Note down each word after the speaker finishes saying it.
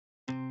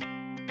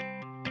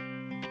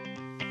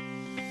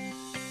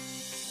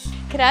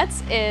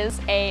Cadets is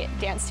a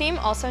dance team,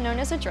 also known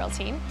as a drill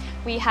team.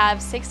 We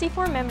have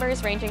 64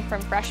 members ranging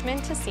from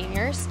freshmen to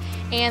seniors,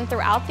 and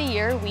throughout the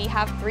year we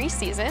have 3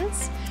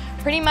 seasons.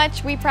 Pretty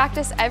much we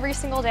practice every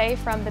single day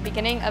from the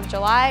beginning of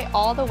July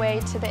all the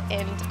way to the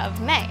end of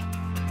May.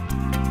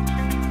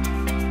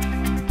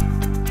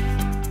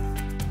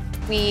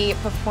 We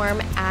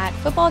perform at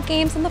football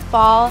games in the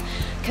fall,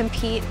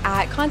 compete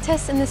at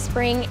contests in the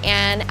spring,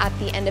 and at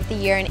the end of the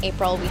year in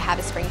April we have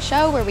a spring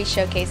show where we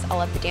showcase all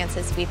of the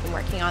dances we've been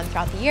working on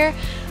throughout the year.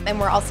 And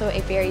we're also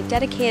a very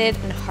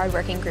dedicated and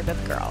hardworking group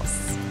of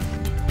girls.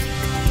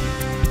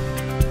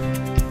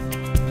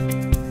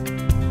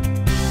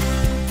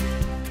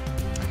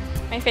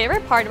 My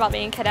favorite part about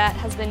being a cadet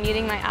has been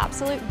meeting my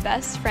absolute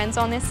best friends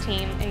on this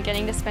team and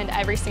getting to spend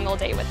every single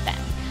day with them.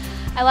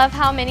 I love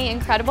how many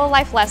incredible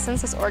life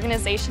lessons this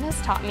organization has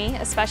taught me,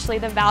 especially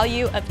the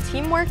value of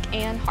teamwork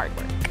and hard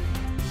work.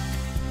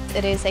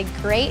 It is a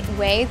great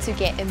way to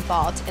get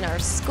involved in our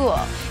school.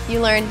 You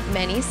learn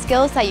many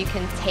skills that you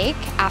can take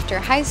after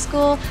high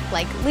school,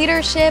 like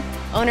leadership,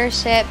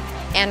 ownership,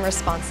 and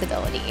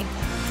responsibility.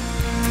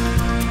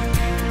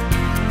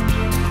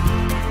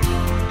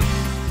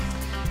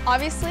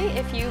 Obviously,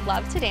 if you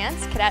love to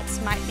dance,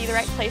 Cadets might be the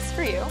right place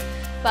for you.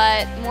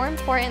 But more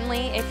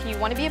importantly, if you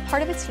want to be a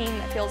part of a team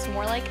that feels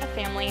more like a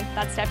family,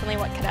 that's definitely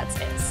what Cadets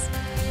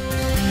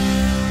is.